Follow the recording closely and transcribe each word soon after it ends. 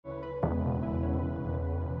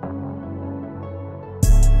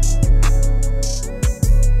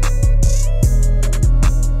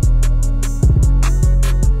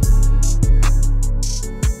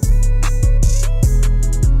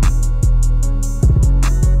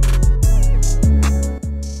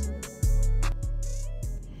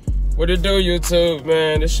What it do, YouTube,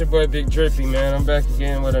 man? This your boy Big Drippy, man. I'm back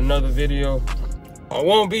again with another video. I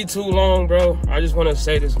won't be too long, bro. I just want to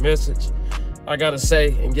say this message I gotta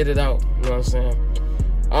say and get it out. You know what I'm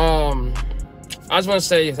saying? I just want to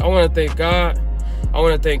say, I want to thank God. I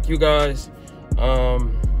want to thank you guys. I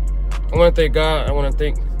want to thank God. I want to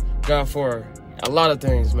thank God for a lot of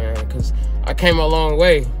things, man, because I came a long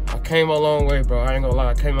way. I came a long way, bro. I ain't gonna lie.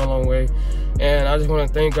 I came a long way. And I just want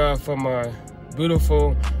to thank God for my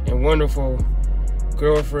beautiful and wonderful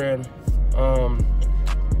girlfriend.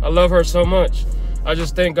 I love her so much. I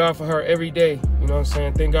just thank God for her every day. You know what I'm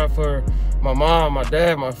saying? Thank God for my mom, my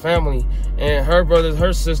dad, my family, and her brothers,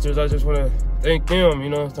 her sisters. I just want to thank them, you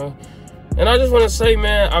know what I'm saying? And I just want to say,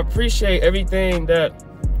 man, I appreciate everything that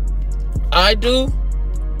I do.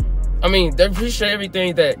 I mean, I appreciate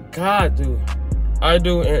everything that God do. I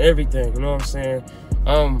do and everything, you know what I'm saying?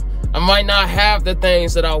 I might not have the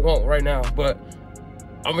things that I want right now, but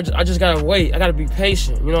I just gotta wait. I gotta be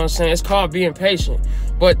patient, you know what I'm saying? It's called being patient.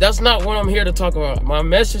 But that's not what I'm here to talk about. My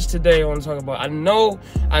message today I want to talk about. I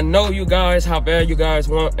know you guys, how bad you guys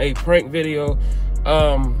want a prank video.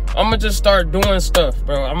 I'm gonna just start doing stuff,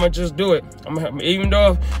 bro. I'm gonna just do it. Even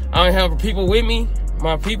though I don't have people with me,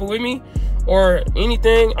 my people with me, or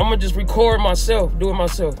anything, I'm gonna just record myself, do it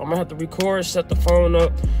myself. I'm gonna have to record, set the phone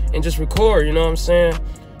up, and just record, you know what I'm saying?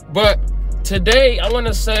 But today, I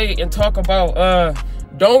wanna say and talk about,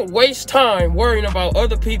 don't waste time worrying about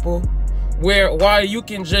other people why you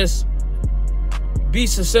can just be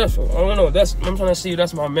successful. I don't know, I'm trying to see,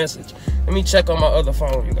 that's my message. Let me check on my other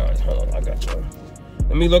phone, you guys. Hold on, I got you.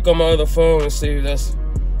 Let me look on my other phone and see if that's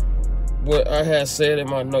what I had said in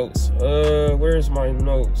my notes. Where's my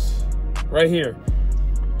notes? Right here.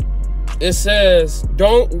 It says,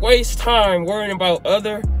 don't waste time worrying about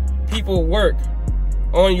other people's work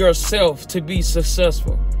on yourself to be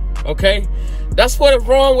successful. Okay? That's what is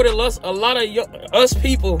wrong with a lot of us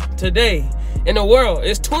people today in the world.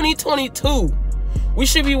 It's 2022. We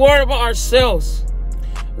should be worrying about ourselves.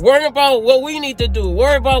 Worrying about what we need to do.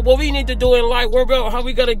 Worry about what we need to do in life. Worry about how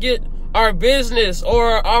we got to get our business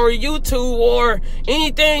or our YouTube or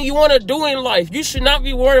anything you want to do in life. You should not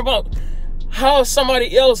be worried about how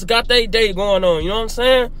somebody else got their day going on. You know what I'm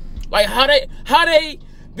saying? Like how they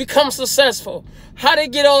become successful. How they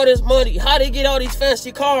get all this money. How they get all these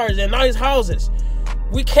fancy cars and nice houses.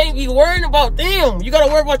 We can't be worrying about them. You got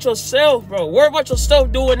to worry about yourself, bro. Worry about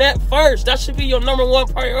yourself doing that first. That should be your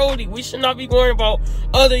 #1 priority. We should not be worrying about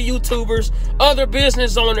other YouTubers, other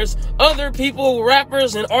business owners, other people,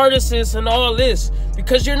 rappers and artists and all this.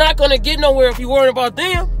 Because you're not going to get nowhere if you're worrying about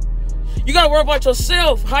them. You got to worry about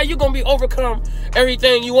yourself. How you going to be overcome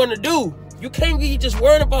everything you want to do. You can't be just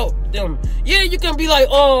worried about them. Yeah, you can be like,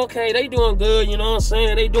 oh, okay, they doing good. You know what I'm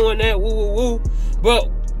saying? They doing that, woo, woo, woo. But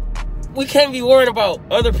we can't be worrying about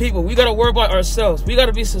other people. We got to worry about ourselves. We got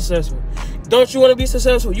to be successful. Don't you want to be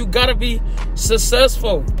successful? You got to be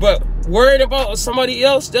successful. But worried about somebody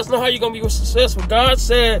else, that's not how you're going to be successful. God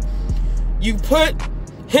said you put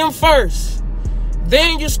him first.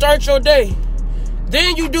 Then you start your day.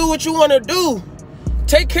 Then you do what you want to do.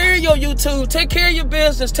 Take care of your YouTube. Take care of your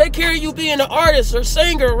business. Take care of you being an artist or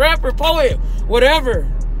singer, rapper, poet, whatever.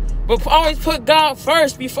 But always put God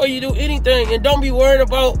first before you do anything. And don't be worried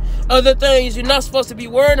about other things you're not supposed to be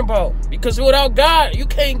worried about. Because without God, you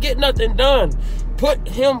can't get nothing done. Put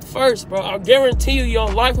him first, bro. I guarantee you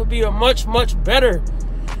your life will be a much, much better.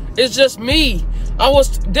 It's just me.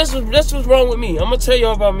 This was wrong with me. I'm going to tell you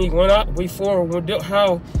about me.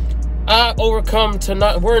 How I overcome to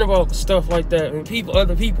not worrying about stuff like that and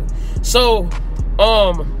other people. So,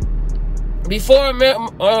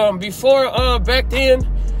 back then,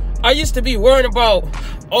 I used to be worrying about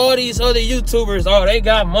all these other YouTubers. Oh, they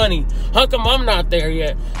got money. How come I'm not there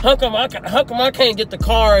yet? How come I can't get the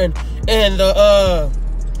car and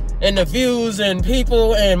the views and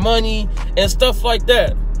people and money and stuff like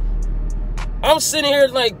that? I'm sitting here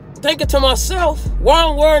like thinking to myself, why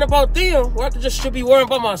I'm worrying about them? Well, I just should be worrying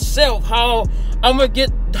about myself. How I'm gonna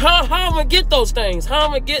get those things. How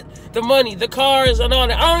I'm gonna get the money, the cars, and all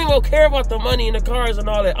that. I don't even care about the money and the cars and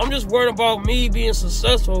all that. I'm just worried about me being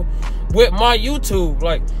successful with my YouTube,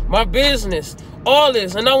 like my business, all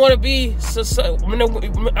this. And I want to be successful.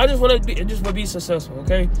 I just want to be successful.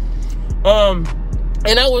 Okay.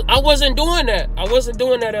 And I wasn't doing that. I wasn't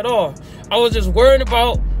doing that at all. I was just worried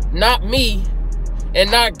about not me and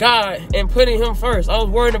not God and putting him first. I was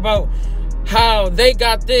worried about how they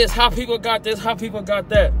got this, how people got this, how people got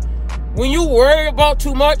that. When you worry about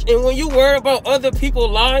too much and when you worry about other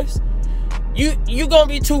people's lives, you gonna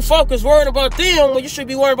be too focused worrying about them when you should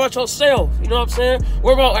be worrying about yourself. You know what I'm saying?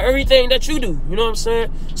 Worry about everything that you do. You know what I'm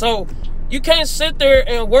saying? So You can't sit there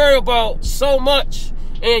and worry about so much,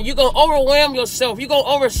 and you're going to overwhelm yourself. You're going to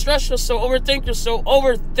overstress yourself,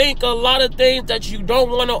 overthink a lot of things that you don't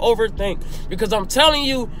want to overthink. Because I'm telling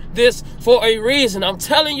you this for a reason. I'm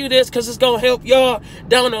telling you this because it's going to help y'all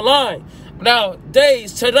down the line.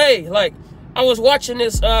 Nowadays, today, like, I was watching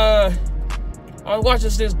this, this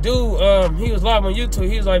dude, he was live on YouTube.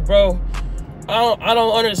 He was like, bro, I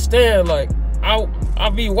don't understand. Like,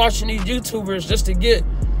 I'll be watching these YouTubers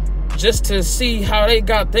just to see how they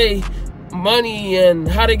got their money and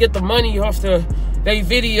how they get the money off their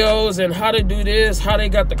videos and how they do this, how they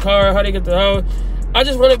got the car, how they get the house. I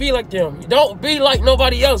just want to be like them. Don't be like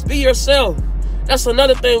nobody else. Be yourself. That's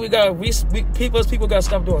another thing people got to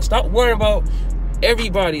stop doing. Stop worrying about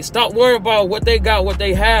everybody. Stop worrying about what they got, what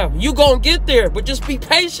they have. You gonna get there, but just be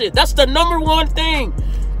patient. That's the number one thing.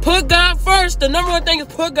 Put God first. The number one thing is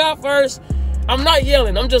put God first. I'm not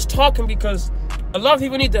yelling. I'm just talking because a lot of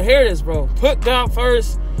people need to hear this, bro. Put God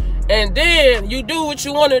first, and then you do what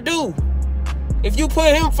you want to do. If you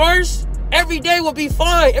put him first, every day will be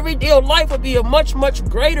fine. Every day of life will be a much, much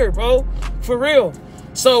greater, bro. For real.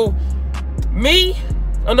 So, me,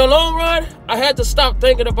 in the long run, I had to stop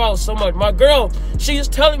thinking about so much. My girl, she is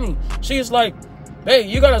telling me, she's like, hey,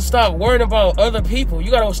 you got to stop worrying about other people.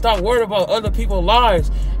 You got to stop worrying about other people's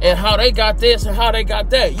lives and how they got this and how they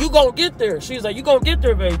got that. You going to get there. She's like, you going to get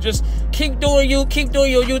there, babe. Just keep doing you. Keep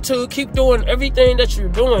doing your YouTube. Keep doing everything that you're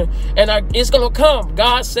doing. And it's going to come.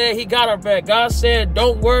 God said he got our back. God said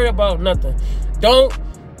don't worry about nothing. Don't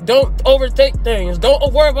overthink things.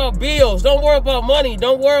 Don't worry about bills. Don't worry about money.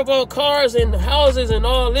 Don't worry about cars and houses and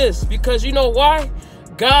all this. Because you know why?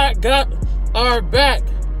 God got our back.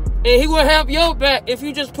 And he will have your back if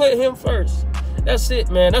you just put him first. That's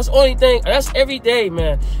it, man. That's the only thing. That's every day,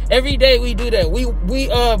 man. Every day we do that. We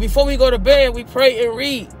before we go to bed, we pray and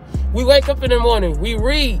read. We wake up in the morning, we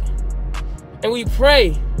read and we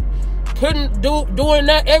pray. Doing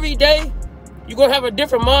that every day, you're gonna have a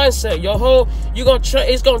different mindset.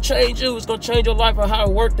 It's gonna change you. It's gonna change your life and how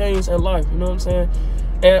to work things in life. You know what I'm saying?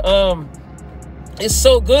 And it's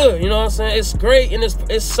so good. You know what I'm saying? It's great and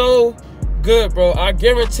it's so good, bro. I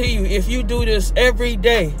guarantee you, if you do this every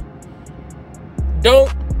day,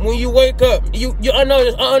 when you wake up,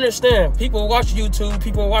 I understand. People watch YouTube,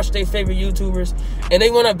 people watch their favorite YouTubers, and they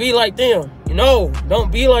want to be like them. No,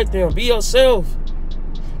 don't be like them. Be yourself.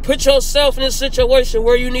 Put yourself in a situation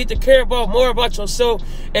where you need to care more about yourself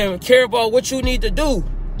and care about what you need to do.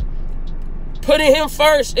 Putting him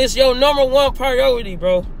first is your number one priority,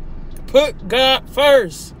 bro. Put God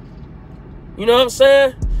first. You know what I'm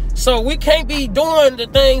saying? So we can't be doing the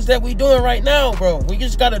things that we doing right now, bro. We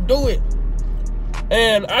just got to do it.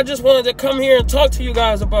 And I just wanted to come here and talk to you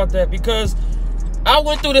guys about that because I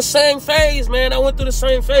went through the same phase, man. I went through the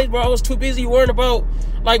same phase, bro. I was too busy worrying about,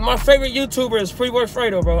 like, my favorite YouTuber is Pretty Boy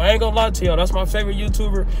Fredo, bro. I ain't gonna lie to y'all. That's my favorite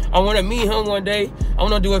YouTuber. I want to meet him one day. I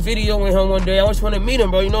want to do a video with him one day. I just want to meet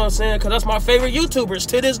him, bro. You know what I'm saying? Because that's my favorite YouTubers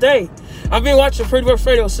to this day. I've been watching Pretty Boy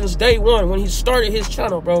Fredo since day one when he started his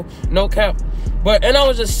channel, bro. No cap. And I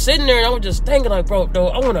was just sitting there and I was just thinking, like, bro,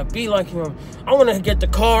 I want to be like him. I want to get the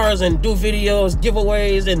cars and do videos,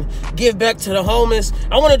 giveaways, and give back to the homeless.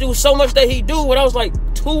 I want to do so much that he do, but I was like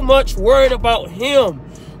too much worried about him,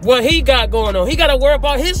 what he got going on. He got to worry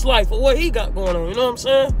about his life or what he got going on. You know what I'm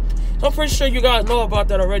saying? So I'm pretty sure you guys know about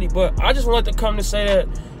that already, but I just wanted to come to say that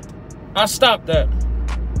I stopped that.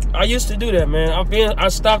 I used to do that, man. I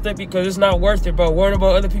stopped that because it's not worth it, bro. Worrying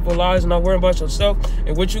about other people's lives and not worrying about yourself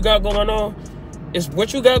and what you got going on. It's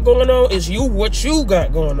what you got going on is what you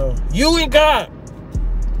got going on. You and God.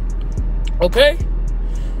 Okay?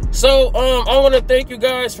 So, I want to thank you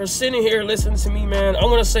guys for sitting here listening to me, man. I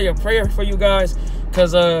want to say a prayer for you guys.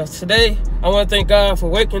 Because today, I want to thank God for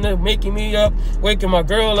waking up, making me up, waking my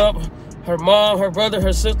girl up, her mom, her brother,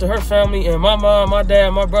 her sister, her family, and my mom, my dad,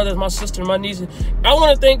 my brothers, my sister, my nieces. I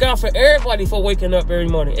want to thank God for everybody for waking up every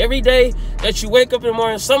morning. Every day that you wake up in the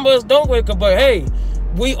morning, some of us don't wake up, but hey,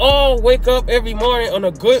 we all wake up every morning on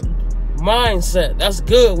a good mindset. That's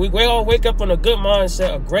good. We all wake up on a good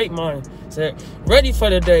mindset, a great mindset, ready for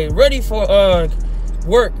the day, ready for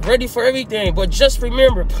work, ready for everything. But just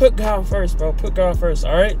remember, put God first, bro. Put God first,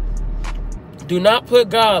 all right? Do not put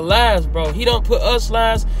God last, bro. He don't put us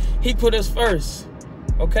last. He put us first,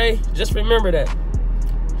 okay? Just remember that.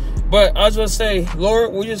 But I just want to say,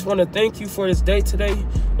 Lord, we just want to thank you for this day today.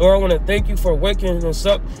 Lord, I want to thank you for waking us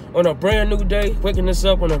up on a brand new day, waking us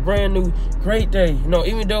up on a brand new great day. You know,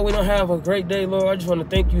 even though we don't have a great day, Lord, I just want to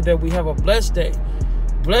thank you that we have a blessed day,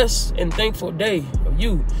 blessed and thankful day of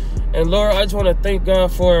you. And Lord, I just want to thank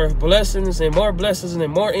God for blessings and more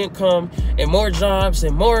income and more jobs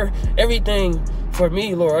and more everything for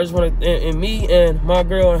me, Lord. I just want to, and me and my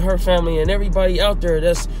girl and her family and everybody out there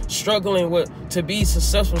that's struggling to be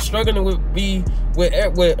successful, struggling with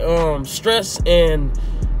stress and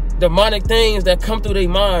demonic things that come through their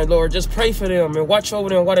mind, Lord. Just pray for them and watch over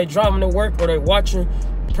them while they driving to work or they watching.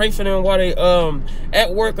 Pray for them while they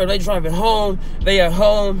at work or they driving home. They at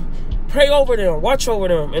home. Pray over them. Watch over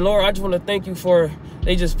them. And Lord, I just want to thank you for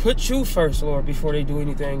they just put you first, Lord, before they do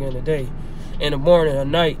anything in the day, in the morning, at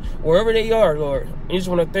night, wherever they are, Lord. I just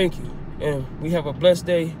want to thank you. And we have a blessed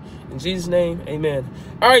day. In Jesus' name, amen.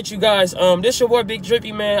 All right, you guys. This your boy, Big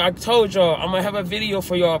Drippy, man. I told y'all I'm going to have a video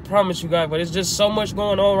for y'all. I promise you guys. But it's just so much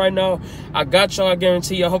going on right now. I got y'all, I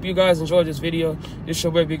guarantee you. I hope you guys enjoyed this video. This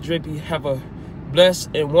your boy, Big Drippy. Have a blessed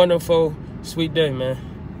and wonderful, sweet day, man.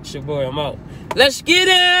 It's your boy. I'm out. Let's get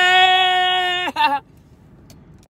it!